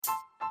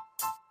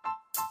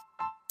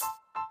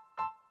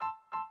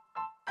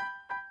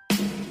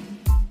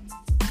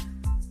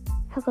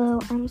Hello,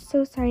 I'm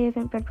so sorry I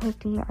haven't been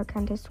posting the Art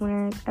Contest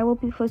winners. I will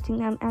be posting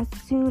them as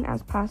soon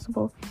as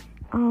possible.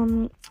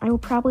 I will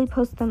probably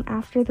post them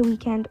after the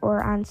weekend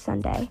or on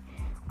Sunday.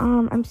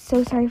 I'm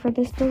so sorry for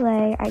this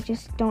delay. I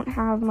just don't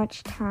have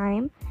much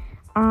time.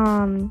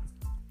 And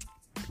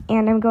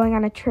I'm going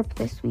on a trip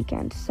this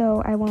weekend,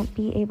 so I won't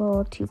be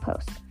able to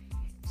post.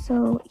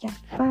 So, yeah,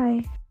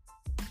 bye.